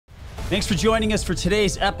Thanks for joining us for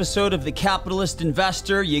today's episode of The Capitalist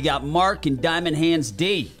Investor. You got Mark and Diamond Hands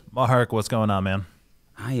D. Mark, what's going on, man?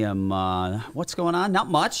 I am, what's going on? Not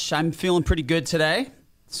much. I'm feeling pretty good today.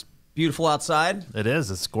 It's beautiful outside. It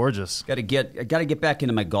is. It's gorgeous. I gotta get back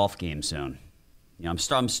into my golf game soon. You know,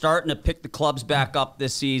 I'm starting to pick the clubs back up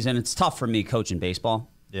this season. It's tough for me coaching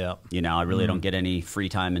baseball. Yeah. You know, I really don't get any free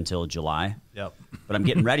time until July. Yep. But I'm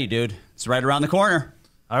getting ready, dude. It's right around the corner.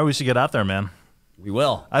 All right, we should get out there, man. We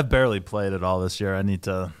will. I've barely played it all this year. I need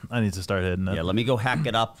to start hitting it. Yeah, let me go hack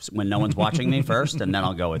it up when no one's watching me first, and then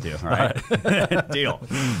I'll go with you. All right. Deal.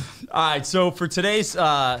 All right. So for today's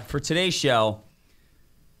show,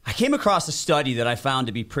 I came across a study that I found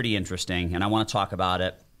to be pretty interesting, and I want to talk about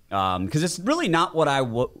it because it's really not what I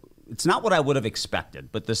would have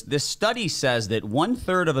expected. But this study says that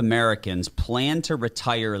 1/3 of Americans plan to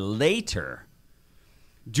retire later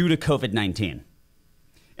due to COVID-19.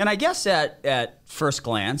 And I guess at first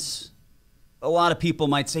glance, a lot of people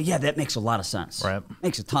might say, yeah, that makes a lot of sense. Right.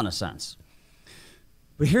 Makes a ton of sense.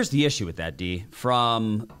 But here's the issue with that, D.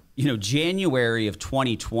 From January of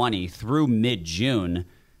 2020 through mid-June,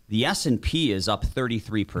 the S&P is up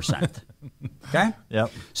 33%. Okay?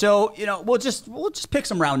 Yep. So, we'll just pick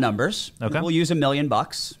some round numbers. Okay. We'll use $1 million.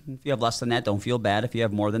 If you have less than that, don't feel bad. If you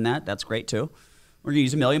have more than that, that's great too. We're going to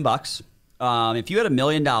use $1 million. If you had $1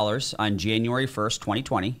 million on January 1st,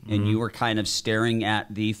 2020, and you were kind of staring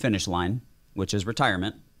at the finish line, which is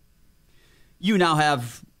retirement, you now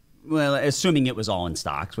have, well, assuming it was all in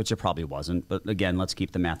stocks, which it probably wasn't, but again, let's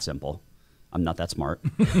keep the math simple. I'm not that smart.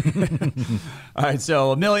 All right,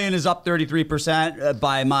 so $1 million is up 33%.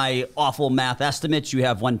 By my awful math estimates, you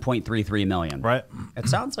have $1.33 million. Right. It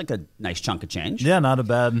sounds like a nice chunk of change. Yeah, not a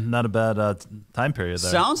bad time period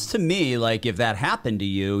there. Sounds to me like if that happened to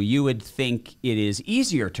you, you would think it is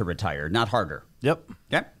easier to retire, not harder. Yep.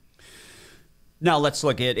 Okay. Now let's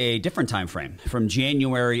look at a different time frame. From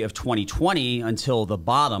January of 2020 until the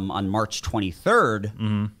bottom on March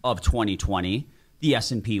 23rd of 2020, the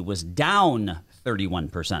S&P was down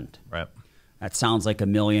 31%. Right. That sounds like $1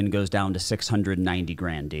 million goes down to 690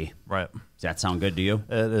 grand, D. Right. Does that sound good to you?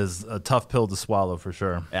 It is a tough pill to swallow for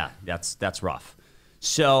sure. Yeah, that's rough.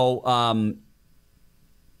 So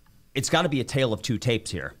it's got to be a tale of two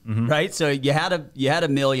tapes here, right? So you had $1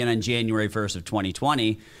 million on January 1st of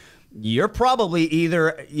 2020. You're probably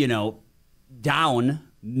either down.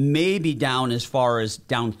 Maybe down as far as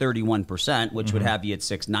down 31%, which would have you at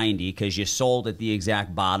 690 because you sold at the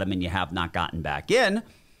exact bottom and you have not gotten back in.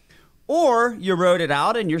 Or you rode it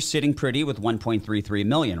out and you're sitting pretty with 1.33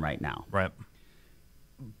 million right now. Right.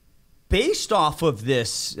 Based off of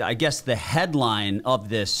this, I guess the headline of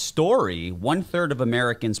this story, 1/3 of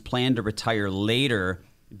Americans plan to retire later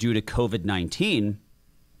due to COVID-19.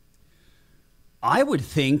 I would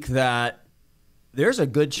think that there's a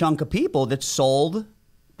good chunk of people that sold.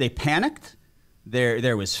 They panicked,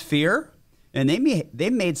 there was fear, and they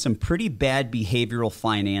made some pretty bad behavioral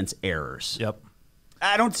finance errors. Yep.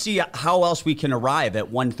 I don't see how else we can arrive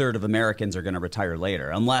at 1/3 of Americans are going to retire later,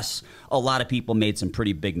 unless a lot of people made some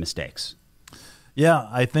pretty big mistakes. Yeah,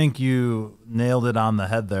 I think you nailed it on the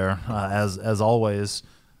head there, as always.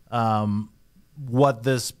 What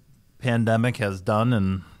this pandemic has done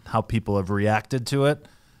and how people have reacted to it,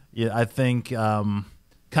 I think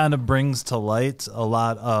kind of brings to light a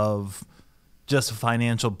lot of just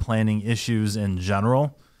financial planning issues in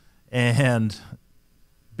general. And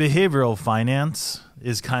behavioral finance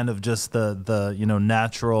is kind of just the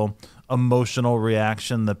natural emotional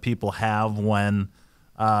reaction that people have when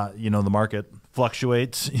the market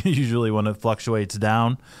fluctuates, usually when it fluctuates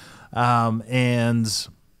down. And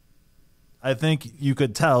I think you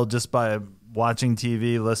could tell just by watching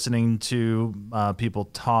TV, listening to people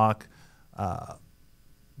talk,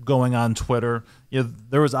 going on Twitter,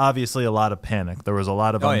 there was obviously a lot of panic. There was a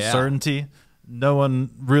lot of uncertainty. Yeah. No one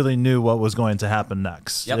really knew what was going to happen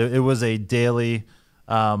next. Yep. It was a daily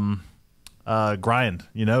grind.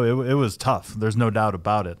 It was tough. There's no doubt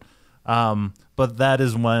about it. But that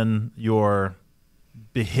is when your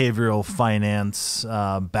behavioral finance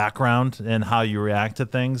background and how you react to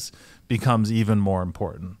things becomes even more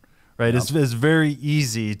important, right? Yep. It's very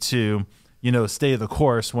easy to stay the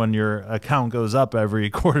course when your account goes up every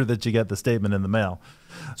quarter that you get the statement in the mail.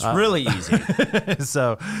 It's really easy.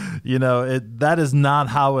 So, that is not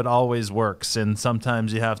how it always works. And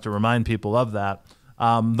sometimes you have to remind people of that.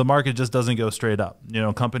 The market just doesn't go straight up.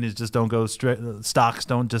 Companies just don't go straight. Stocks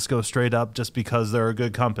don't just go straight up just because they're a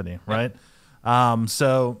good company, right?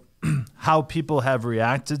 So how people have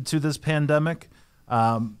reacted to this pandemic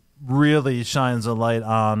really shines a light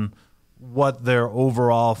on what their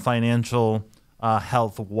overall financial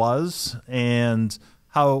health was and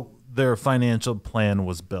how their financial plan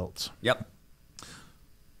was built. Yep.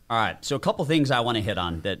 All right. So a couple things I want to hit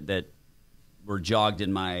on that were jogged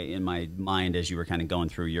in my mind as you were kind of going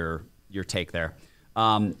through your take there.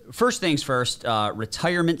 First things first,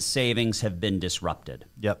 retirement savings have been disrupted.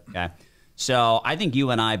 Yep. Okay. So I think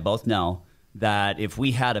you and I both know that if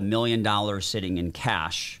we had $1 million sitting in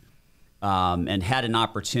cash and had an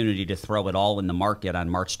opportunity to throw it all in the market on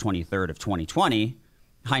March 23rd of 2020,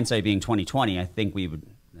 hindsight being 2020, I think we would.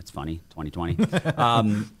 That's funny,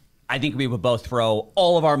 2020. I think we would both throw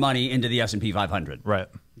all of our money into the S&P 500. Right.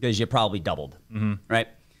 Because you probably doubled. Right.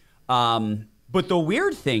 But the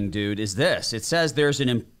weird thing, dude, is this. It says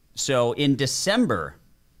so in December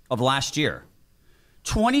of last year,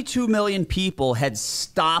 22 million people had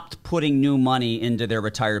stopped putting new money into their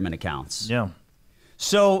retirement accounts. Yeah.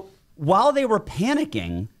 So while they were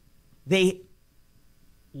panicking, they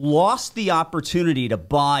lost the opportunity to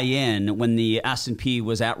buy in when the S&P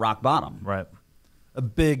was at rock bottom. Right. A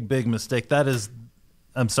big, big mistake. That is,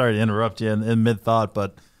 I'm sorry to interrupt you in mid-thought,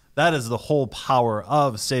 but that is the whole power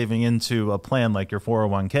of saving into a plan like your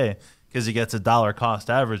 401k, because you get a dollar cost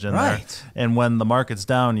average in there. And when the market's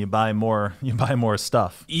down, you buy more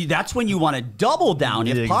stuff. That's when you want to double down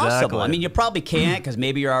if possible. Exactly. I mean, you probably can't because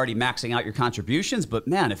maybe you're already maxing out your contributions. But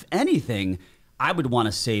man, if anything, I would want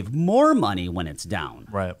to save more money when it's down.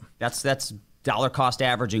 Right. That's dollar cost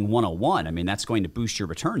averaging 101. I mean, that's going to boost your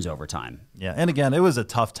returns over time. Yeah. And again, it was a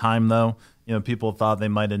tough time, though. You know, people thought they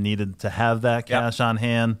might have needed to have that cash on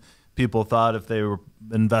hand. People thought if they were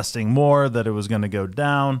investing more that it was going to go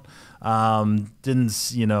down.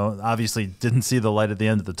 Obviously didn't see the light at the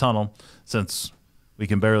end of the tunnel, since we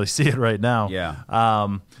can barely see it right now. Yeah.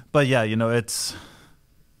 But yeah, it's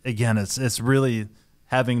really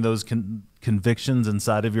having those convictions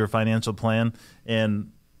inside of your financial plan,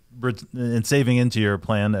 and saving into your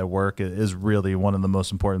plan at work is really one of the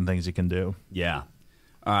most important things you can do. Yeah.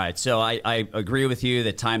 All right. So I agree with you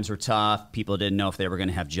that times were tough. People didn't know if they were going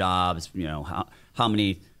to have jobs. How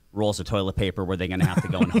many rolls of toilet paper were they going to have to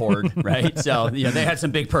go and hoard, right? So they had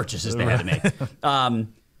some big purchases they had to make.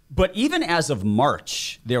 But even as of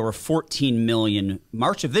March, there were 14 million,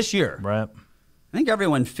 March of this year. Right. I think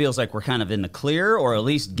everyone feels like we're kind of in the clear, or at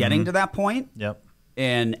least getting to that point. Yep.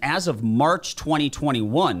 And as of March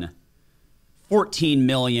 2021, 14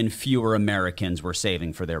 million fewer Americans were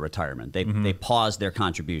saving for their retirement. They paused their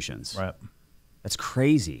contributions. Right. That's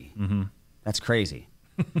crazy. That's crazy.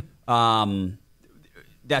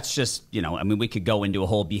 That's just, I mean, we could go into a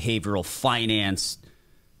whole behavioral finance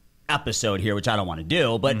episode here, which I don't want to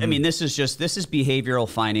do. But, I mean, this is behavioral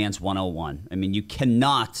finance 101. I mean, you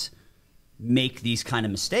cannot make these kind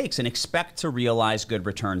of mistakes and expect to realize good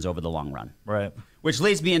returns over the long run. Right. Which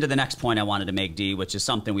leads me into the next point I wanted to make, D, which is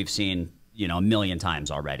something we've seen, a million times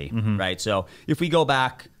already, right? So if we go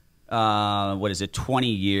back, 20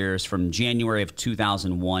 years from January of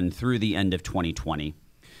 2001 through the end of 2020,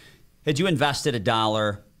 had you invested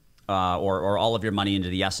 $1 or all of your money into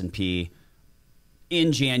the S&P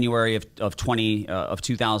in January of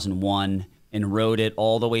 2001 and rode it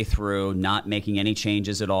all the way through, not making any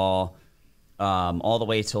changes at all the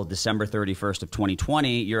way till December 31st of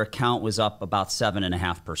 2020, your account was up about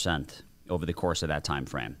 7.5% over the course of that time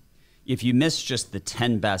frame. If you miss just the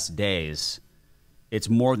 10 best days, it's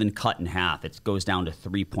more than cut in half. It goes down to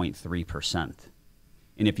 3.3%.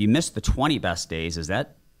 And if you miss the 20 best days, that's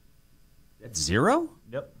zero?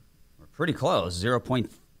 Yep. We're pretty close. 0.69.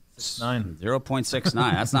 0.69.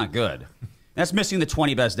 That's not good. That's missing the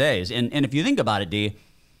 20 best days. And if you think about it, D,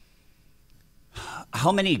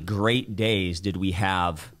 how many great days did we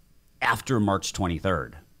have after March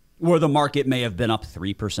 23rd? Where the market may have been up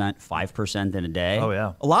 3%, 5% in a day. Oh,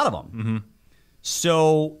 yeah. A lot of them.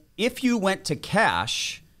 So if you went to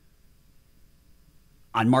cash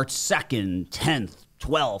on March 2nd, 10th,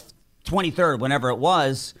 12th, 23rd, whenever it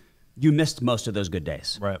was, you missed most of those good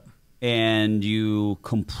days. Right. And you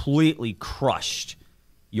completely crushed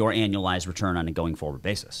your annualized return on a going forward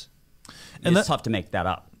basis. And it's tough to make that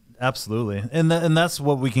up. Absolutely. And that's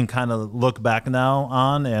what we can kind of look back now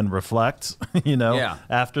on and reflect,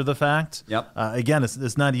 after the fact. Yep. Again,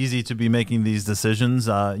 it's not easy to be making these decisions,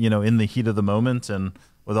 in the heat of the moment and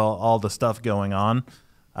with all the stuff going on.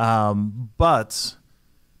 But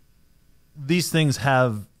these things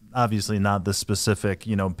have obviously not the specific,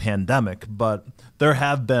 pandemic, but there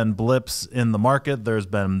have been blips in the market. There's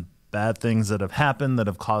been bad things that have happened that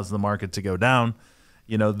have caused the market to go down.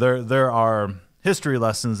 There are history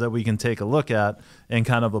lessons that we can take a look at and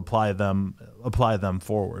kind of apply them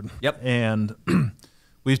forward. Yep. And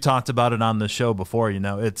we've talked about it on the show before.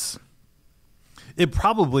 It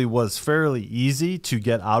probably was fairly easy to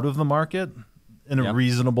get out of the market in a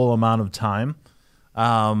reasonable amount of time.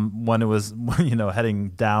 When it was, heading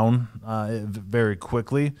down very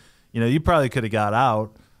quickly, you probably could have got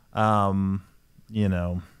out,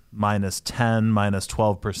 minus 10, minus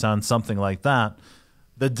 12%, something like that.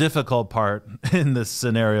 The difficult part in this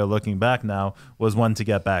scenario, looking back now, was when to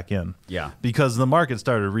get back in. Yeah. Because the market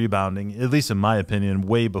started rebounding, at least in my opinion,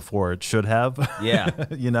 way before it should have. Yeah.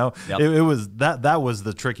 It was that was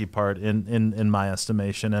the tricky part in my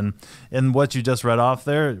estimation. And what you just read off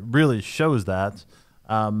there really shows that.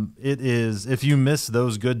 It is, if you miss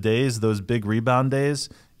those good days, those big rebound days,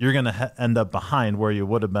 you're going to end up behind where you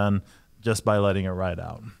would have been just by letting it ride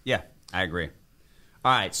out. Yeah, I agree.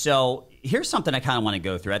 All right, so here's something I kind of want to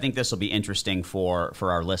go through. I think this will be interesting for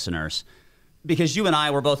our listeners, because you and I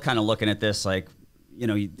were both kind of looking at this like,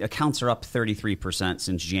 accounts are up 33%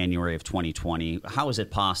 since January of 2020. How is it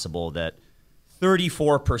possible that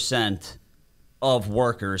 34% of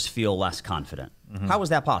workers feel less confident? Mm-hmm. How is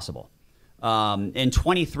that possible? And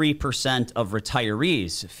 23% of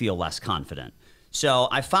retirees feel less confident. So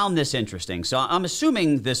I found this interesting. So I'm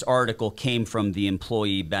assuming this article came from the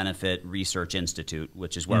Employee Benefit Research Institute,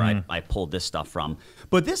 which is where I pulled this stuff from.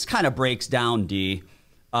 But this kind of breaks down, D,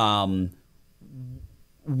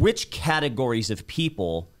 which categories of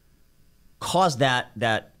people cause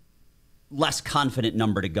that less confident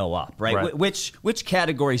number to go up, right? Which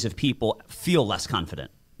categories of people feel less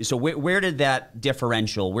confident? So where did that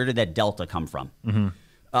differential, where did that delta come from? Mm-hmm.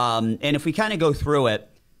 And if we kind of go through it,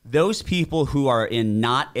 those people who are in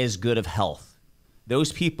not as good of health,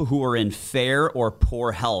 those people who are in fair or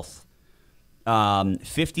poor health,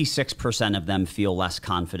 56% of them feel less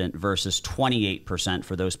confident versus 28%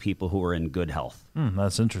 for those people who are in good health.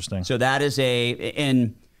 That's interesting. So that is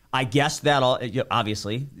and I guess that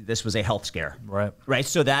obviously this was a health scare, right?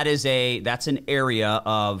 So that's an area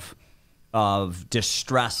of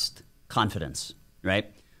distressed confidence,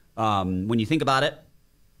 right? When you think about it,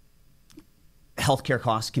 healthcare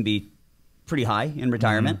costs can be pretty high in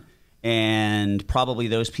retirement, and probably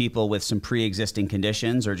those people with some pre-existing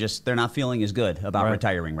conditions are they're not feeling as good about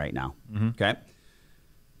retiring right now. Okay,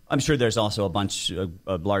 I'm sure there's also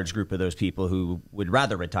a large group of those people who would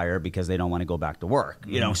rather retire because they don't want to go back to work.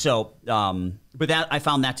 So but I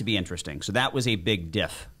found that to be interesting. So that was a big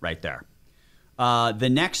diff right there. The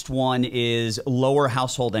next one is lower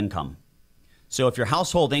household income. So if your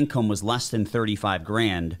household income was less than 35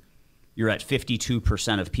 grand, you're at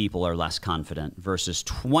 52% of people are less confident versus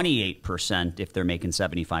 28% if they're making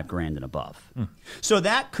 75 grand and above. So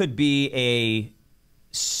that could be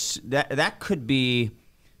that could be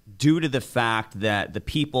due to the fact that the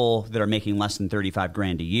people that are making less than 35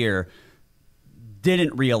 grand a year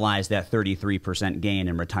didn't realize that 33% gain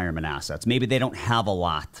in retirement assets. Maybe they don't have a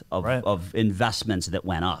lot of investments that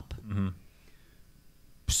went up.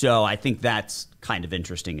 So I think that's kind of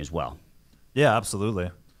interesting as well. Yeah,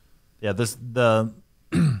 absolutely. Yeah,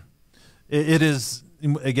 it is,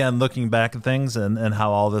 again, looking back at things and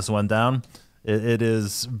how all this went down, it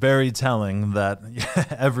is very telling that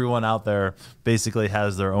everyone out there basically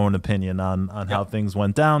has their own opinion on how things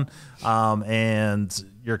went down, and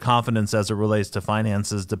your confidence as it relates to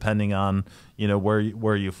finances, depending on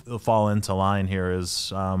where you fall into line here,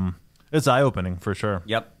 is it's eye-opening for sure.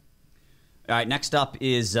 Yep. All right, next up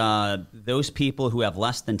is those people who have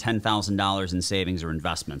less than $10,000 in savings or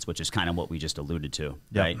investments, which is kind of what we just alluded to,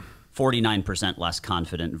 right? 49% less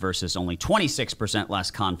confident versus only 26%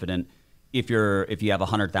 less confident if you have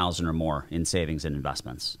 $100,000 or more in savings and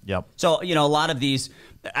investments. Yep. So, a lot of these,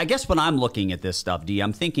 I guess when I'm looking at this stuff, D,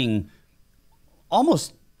 I'm thinking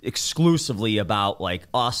almost exclusively about like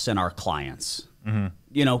us and our clients.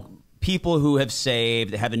 People who have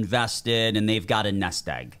saved, have invested, and they've got a nest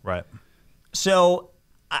egg. Right. So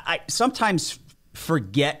I sometimes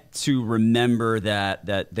forget to remember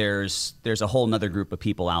that there's a whole nother group of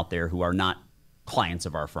people out there who are not clients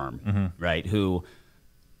of our firm, right? Who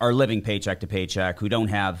are living paycheck to paycheck, who don't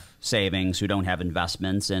have savings, who don't have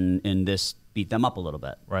investments, and this beat them up a little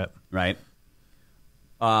bit. Right.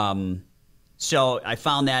 So I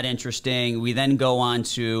found that interesting. We then go on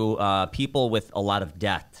to people with a lot of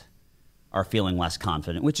debt are feeling less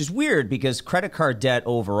confident, which is weird because credit card debt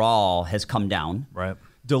overall has come down. Right.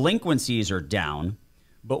 Delinquencies are down.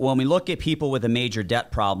 But when we look at people with a major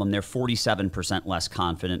debt problem, they're 47% less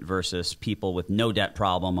confident versus people with no debt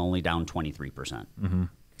problem, only down 23%.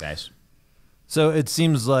 Guys. So it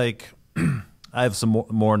seems like I have some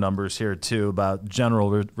more numbers here too about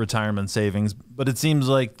general retirement savings, but it seems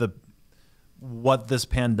like what this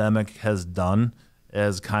pandemic has done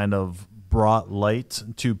is kind of brought light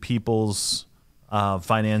to people's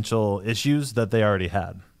financial issues that they already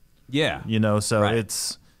had. Yeah. So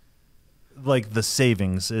it's like the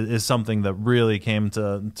savings is something that really came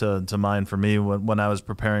to mind for me when I was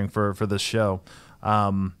preparing for this show.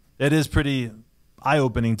 It is pretty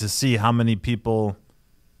eye-opening to see how many people,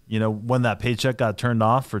 when that paycheck got turned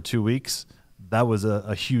off for 2 weeks, that was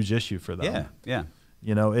a huge issue for them. Yeah.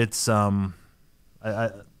 It's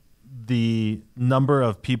the number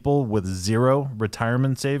of people with zero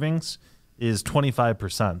retirement savings is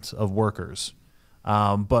 25% of workers.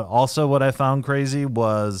 But also what I found crazy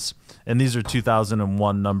was, and these are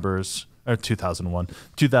 2001 numbers, or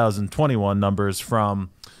 2021 numbers from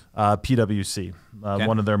PwC,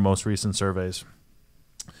 one of their most recent surveys.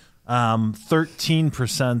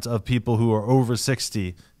 13% of people who are over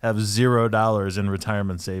 60 have $0 in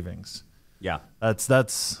retirement savings. Yeah.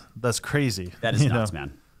 That's crazy. That is nuts,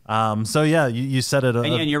 man. So yeah, you said it.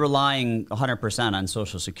 And you're relying 100% on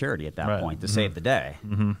Social Security at that point to save the day.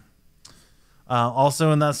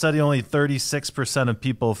 Also in that study, only 36% of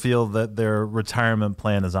people feel that their retirement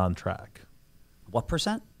plan is on track. What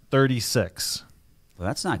percent? 36. Well,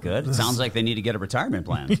 that's not good. It sounds like they need to get a retirement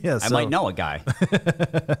plan. Yeah, I might know a guy.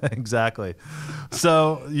 Exactly.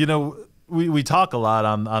 So, we talk a lot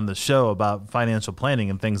on the show about financial planning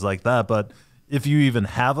and things like that, but if you even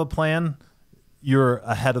have a plan, you're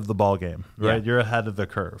ahead of the ball game, right? Yeah. You're ahead of the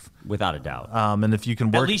curve. Without a doubt. And if you can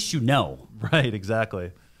work... At least you know. Right,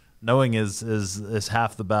 exactly. Knowing is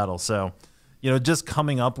half the battle. So, just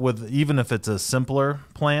coming up with, even if it's a simpler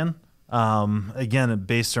plan, again,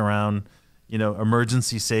 based around,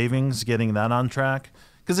 emergency savings, getting that on track.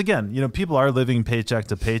 Because again, people are living paycheck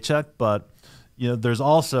to paycheck, but there's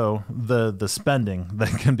also the spending that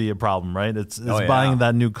can be a problem, right? It's buying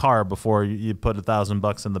that new car before you put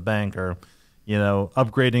 $1,000 in the bank, or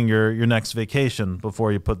upgrading your next vacation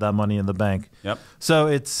before you put that money in the bank. Yep. So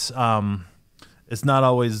it's not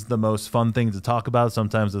always the most fun thing to talk about.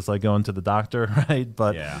 Sometimes it's like going to the doctor, right?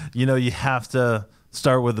 But you have to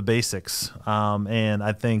start with the basics. And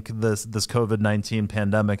I think this COVID-19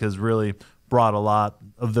 pandemic has really brought a lot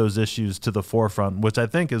of those issues to the forefront, which I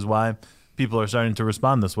think is why people are starting to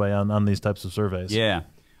respond this way on these types of surveys. Yeah.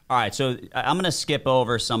 All right, so I'm going to skip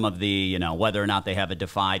over some of the, whether or not they have a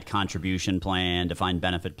defined contribution plan, defined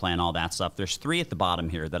benefit plan, all that stuff. There's 3 at the bottom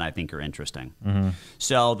here that I think are interesting.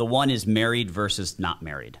 So the one is married versus not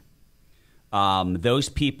married. Those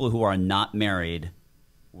people who are not married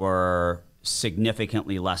were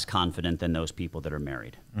significantly less confident than those people that are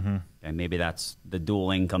married. And maybe that's the dual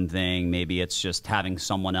income thing. Maybe it's just having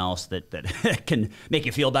someone else that can make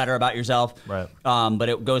you feel better about yourself. Right. But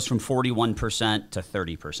it goes from 41% to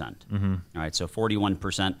 30%. All right, so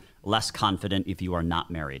 41% less confident if you are not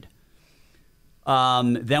married.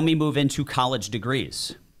 Then we move into college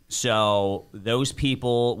degrees. So those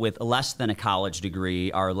people with less than a college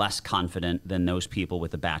degree are less confident than those people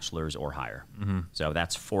with a bachelor's or higher. So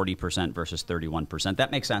that's 40% versus 31%.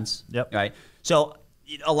 That makes sense. Yep. Right. So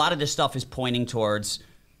a lot of this stuff is pointing towards,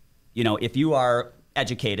 if you are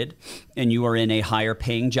educated and you are in a higher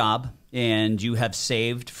paying job and you have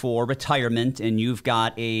saved for retirement and you've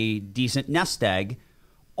got a decent nest egg,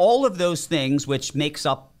 all of those things, which makes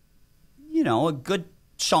up, a good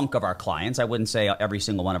chunk of our clients. I wouldn't say every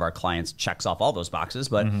single one of our clients checks off all those boxes,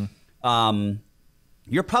 but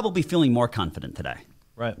you're probably feeling more confident today.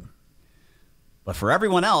 Right. But for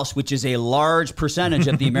everyone else, which is a large percentage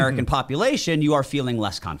of the American population, you are feeling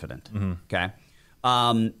less confident. Okay.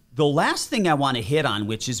 The last thing I want to hit on,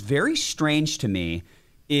 which is very strange to me,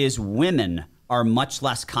 is women are much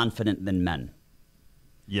less confident than men.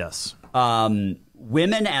 Yes.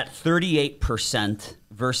 Women at 38%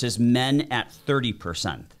 versus men at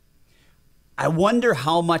 30%. I wonder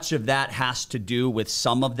how much of that has to do with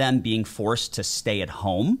some of them being forced to stay at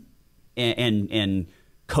home and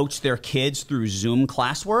coach their kids through Zoom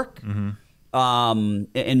classwork,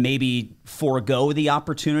 and maybe forego the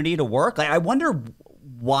opportunity to work. I wonder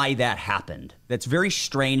why that happened. That's very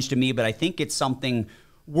strange to me, but I think it's something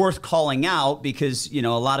worth calling out because, a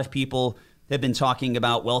lot of people have been talking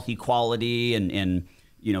about wealth equality and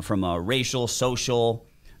from a racial, social,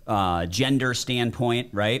 gender standpoint,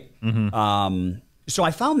 right? So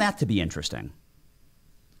I found that to be interesting.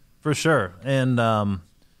 For sure. And I'm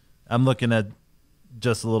looking at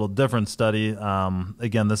just a little different study.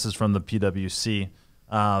 Again, this is from the PwC.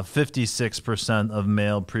 56% of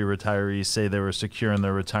male pre-retirees say they were secure in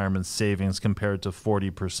their retirement savings compared to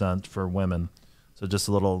 40% for women. So just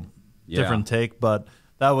a little different take, but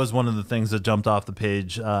that was one of the things that jumped off the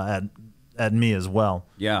page at me as well.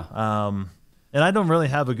 Yeah. And I don't really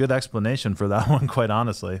have a good explanation for that one, quite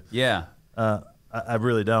honestly. Yeah. I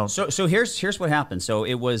really don't. So here's what happened. So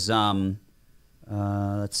it was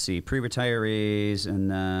let's see, pre-retirees, and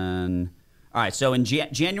then All right, so in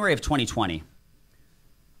January of 2020,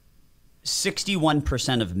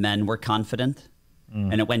 61% of men were confident,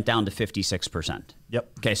 and it went down to 56%.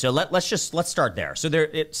 Yep. Okay, so let's start there. So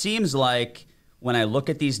it seems like when I look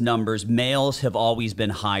at these numbers, males have always been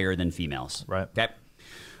higher than females. Right. Okay.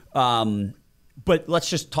 But let's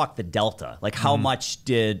just talk the delta. Like how much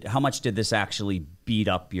did this actually beat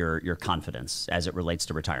up your confidence as it relates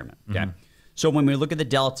to retirement? Okay. So when we look at the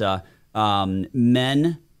delta,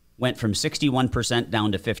 men went from 61%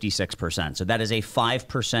 down to 56%. So that is a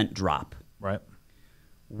 5% drop. Right.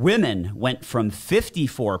 Women went from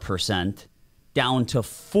 54% down to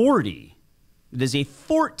 40%. It is a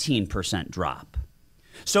 14% drop.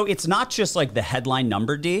 So it's not just like the headline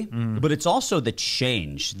number, D, but it's also the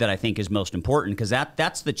change that I think is most important, because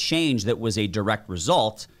that's the change that was a direct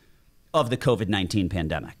result of the COVID-19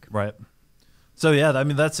 pandemic. Right. So, yeah, I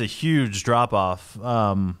mean, that's a huge drop-off.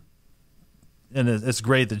 And it's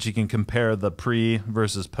great that you can compare the pre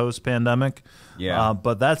versus post-pandemic. Yeah.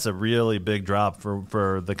 But that's a really big drop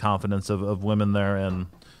for the confidence of women there. And,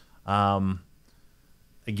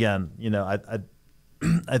 again, you know,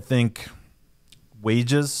 I think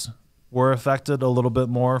wages were affected a little bit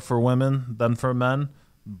more for women than for men,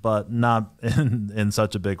 but not in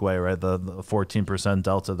such a big way, right? The 14%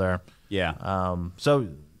 delta there. Yeah. So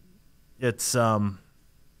it's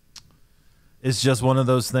just one of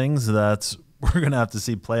those things that we're going to have to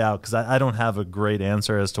see play out, because I don't have a great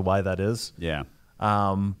answer as to why that is. Yeah.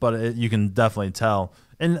 But you can definitely tell.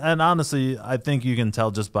 And honestly, I think you can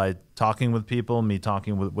tell just by talking with people, me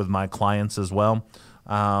talking with my clients as well.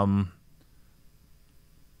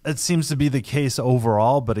 It seems to be the case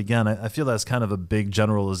overall, but again, I feel that's kind of a big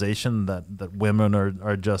generalization that women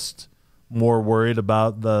are just more worried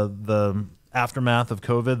about the aftermath of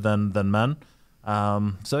COVID than men.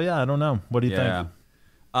 So yeah, I don't know. What do you think?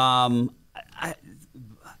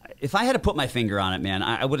 If I had to put my finger on it, man,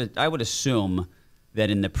 I would assume that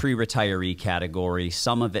in the pre-retiree category,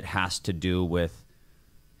 some of it has to do with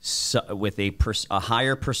a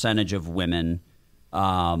higher percentage of women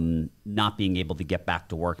not being able to get back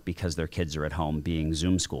to work because their kids are at home being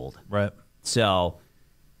Zoom schooled. Right. So,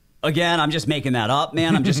 again, I'm just making that up,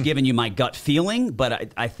 man. I'm just giving you my gut feeling,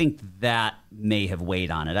 but I think that may have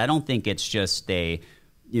weighed on it. I don't think it's just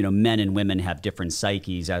men and women have different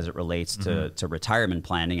psyches as it relates to retirement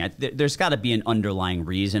planning. There's got to be an underlying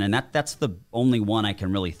reason, and that's the only one I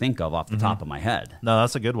can really think of off the top of my head. No,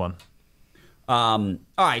 that's a good one. All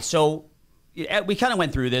right, so we kind of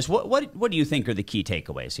went through this. What do you think are the key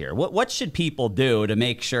takeaways here? What should people do to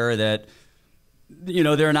make sure that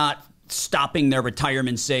they're not stopping their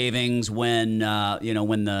retirement savings when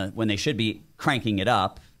they should be cranking it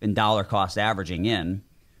up and dollar cost averaging in?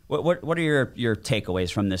 What are your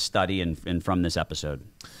takeaways from this study and from this episode?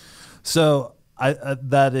 So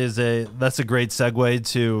that's a great segue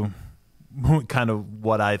to kind of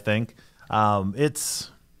what I think.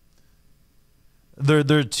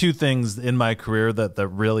 There are two things in my career that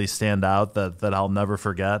really stand out that I'll never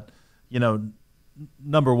forget.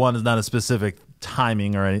 Number one is not a specific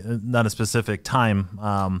timing not a specific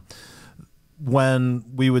time. When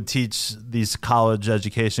we would teach these college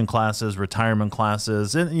education classes, retirement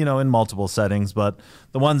classes, in multiple settings, but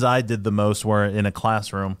the ones I did the most were in a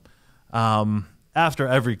classroom. After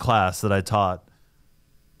every class that I taught,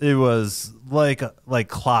 it was like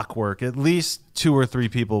clockwork. At least 2 or 3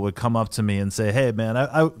 people would come up to me and say, "Hey, man,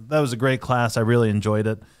 that was a great class. I really enjoyed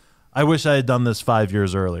it. I wish I had done this 5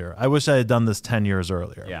 years earlier. I wish I had done this 10 years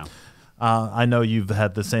earlier." Yeah. I know you've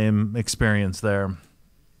had the same experience there.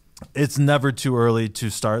 It's never too early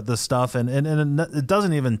to start this stuff, and it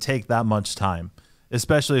doesn't even take that much time,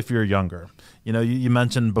 especially if you're younger. You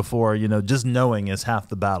mentioned before, just knowing is half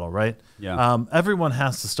the battle, right? Yeah. Everyone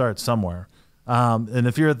has to start somewhere, and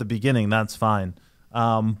if you're at the beginning, that's fine.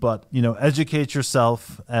 But educate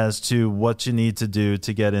yourself as to what you need to do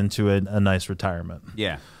to get into a nice retirement.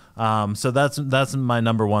 Yeah. So that's my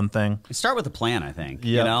number one thing. Start with a plan, I think.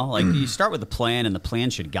 Yep. You start with a plan, and the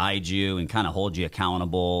plan should guide you and kind of hold you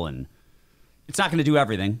accountable. And it's not going to do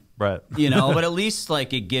everything, right? But at least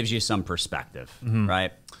it gives you some perspective,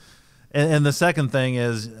 right? And the second thing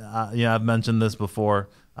is, I've mentioned this before.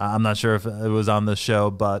 I'm not sure if it was on this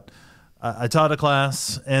show, but I taught a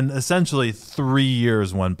class, and essentially 3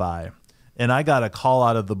 years went by, and I got a call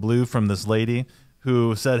out of the blue from this lady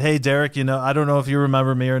who said, "Hey, Derek, I don't know if you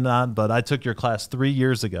remember me or not, but I took your class 3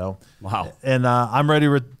 years ago. Wow. And I'm ready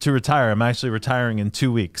to retire. I'm actually retiring in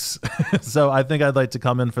 2 weeks." So I think I'd like to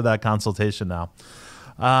come in for that consultation now.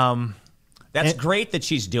 That's great that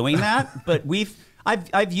she's doing that, but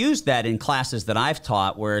I've used that in classes that I've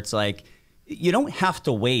taught where it's like, you don't have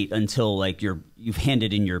to wait until like you've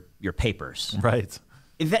handed in your papers. Right.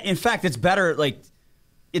 In fact, it's better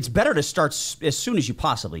to start as soon as you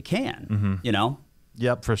possibly can. You know.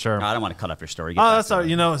 Yep, for sure. I don't want to cut off your story. Oh, that's all right.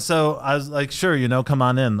 You know, so I was like, sure, you know, come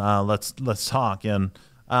on in. Let's talk. And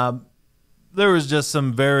there was just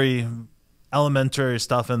some very elementary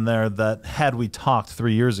stuff in there that had we talked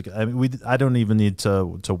 3 years ago, I mean, I don't even need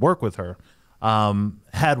to work with her.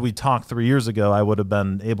 Had we talked 3 years ago, I would have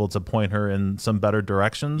been able to point her in some better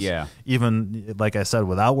directions. Yeah. Even, like I said,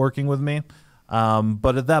 without working with me.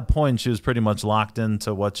 But at that point, she was pretty much locked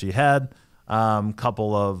into what she had.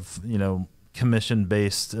 Couple of, you know,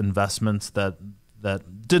 commission-based investments that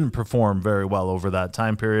didn't perform very well over that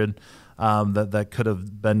time period, that could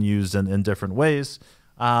have been used in different ways.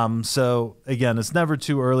 So again, it's never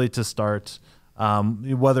too early to start,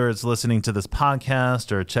 whether it's listening to this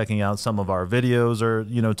podcast or checking out some of our videos or,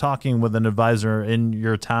 you know, talking with an advisor in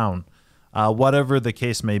your town, whatever the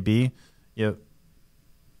case may be, you know,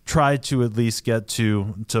 try to at least get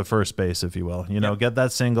to first base, if you will, you know, get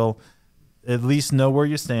that single, at least know where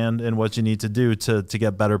you stand and what you need to do to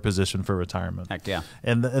get better position for retirement. Heck yeah.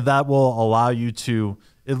 And that will allow you to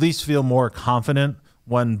at least feel more confident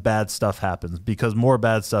when bad stuff happens, because more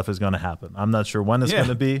bad stuff is going to happen. I'm not sure when it's going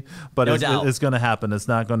to be, but it's going to happen. It's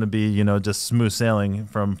not going to be, you know, just smooth sailing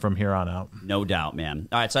from here on out. No doubt, man.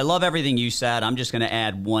 All right, so I love everything you said. I'm just going to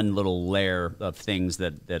add one little layer of things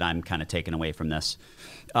that I'm kind of taking away from this.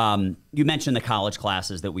 You mentioned the college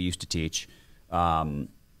classes that we used to teach.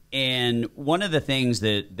 And one of the things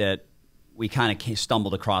that we kind of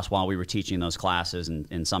stumbled across while we were teaching those classes,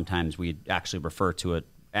 and sometimes we'd actually refer to it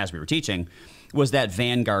as we were teaching, was that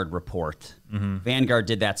Vanguard report. Vanguard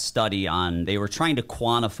did that study on, they were trying to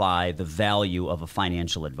quantify the value of a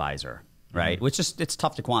financial advisor, right? Which is, it's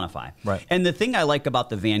tough to quantify. Right. And the thing I like about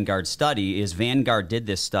the Vanguard study is Vanguard did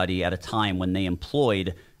this study at a time when they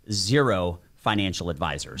employed 0 financial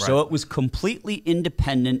advisors. Right. So it was completely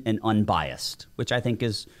independent and unbiased, which I think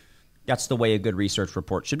that's the way a good research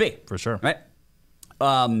report should be. For sure. Right?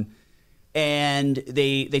 And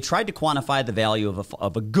they tried to quantify the value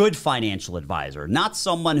of a good financial advisor, not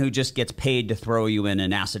someone who just gets paid to throw you in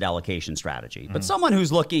an asset allocation strategy, but someone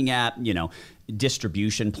who's looking at, you know,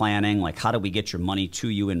 distribution planning, like how do we get your money to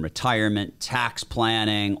you in retirement, tax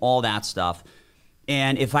planning, all that stuff.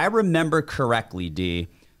 And if I remember correctly, D,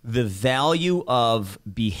 the value of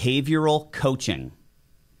behavioral coaching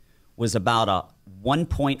was about a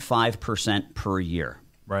 1.5% per year.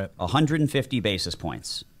 Right. 150 basis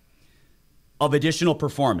points of additional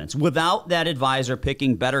performance. Without that advisor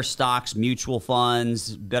picking better stocks, mutual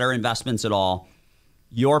funds, better investments at all,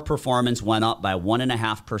 your performance went up by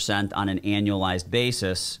 1.5% on an annualized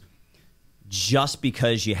basis, just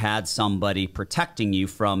because you had somebody protecting you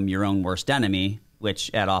from your own worst enemy,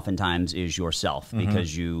 which at oftentimes is yourself,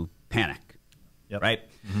 because you panic. Yep. Right?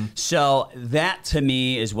 So that to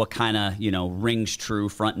me is what kind of, you know, rings true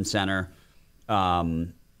front and center.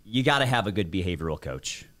 You got to have a good behavioral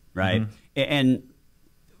coach, right? And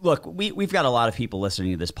look, we've got a lot of people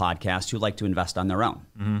listening to this podcast who like to invest on their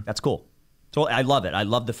own. That's cool. So I love it. I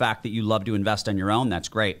love the fact that you love to invest on your own. That's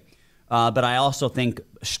great. But I also think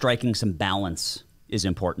striking some balance is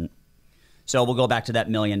important. So we'll go back to that $1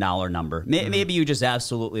 million number. Maybe you just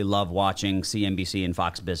absolutely love watching CNBC and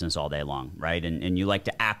Fox Business all day long, right? And you like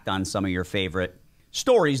to act on some of your favorite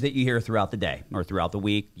stories that you hear throughout the day or throughout the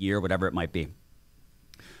week, year, whatever it might be.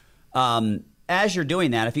 As you're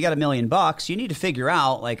doing that, if you got $1 million, you need to figure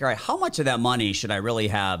out, like, all right, how much of that money should I really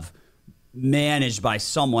have managed by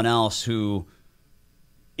someone else who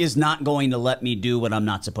is not going to let me do what I'm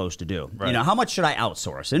not supposed to do? Right. You know, how much should I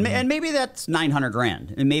outsource? And maybe that's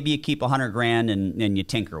 $900,000, and maybe you keep $100,000 and you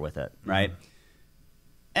tinker with it, right?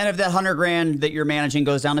 And if that $100,000 that you're managing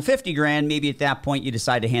goes down to $50,000, maybe at that point you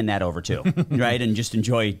decide to hand that over too, right? And just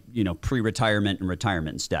enjoy, you know, pre-retirement and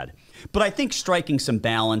retirement instead. But I think striking some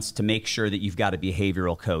balance to make sure that you've got a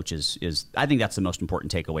behavioral coach is I think that's the most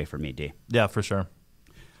important takeaway for me, D. Yeah, for sure.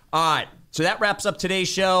 All right. So that wraps up today's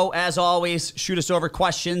show. As always, shoot us over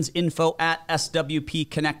questions,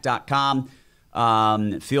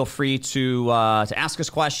 info@swpconnect.com. Feel free to ask us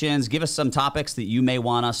questions. Give us some topics that you may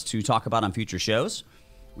want us to talk about on future shows.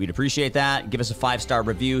 We'd appreciate that. Give us a 5-star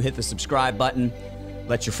review. Hit the subscribe button.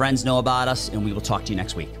 Let your friends know about us, and we will talk to you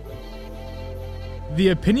next week. The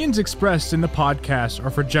opinions expressed in the podcast are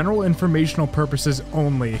for general informational purposes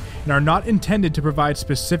only and are not intended to provide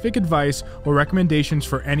specific advice or recommendations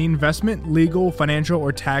for any investment, legal, financial,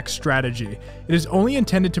 or tax strategy. It is only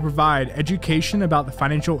intended to provide education about the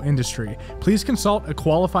financial industry. Please consult a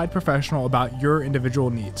qualified professional about your individual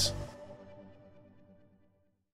needs.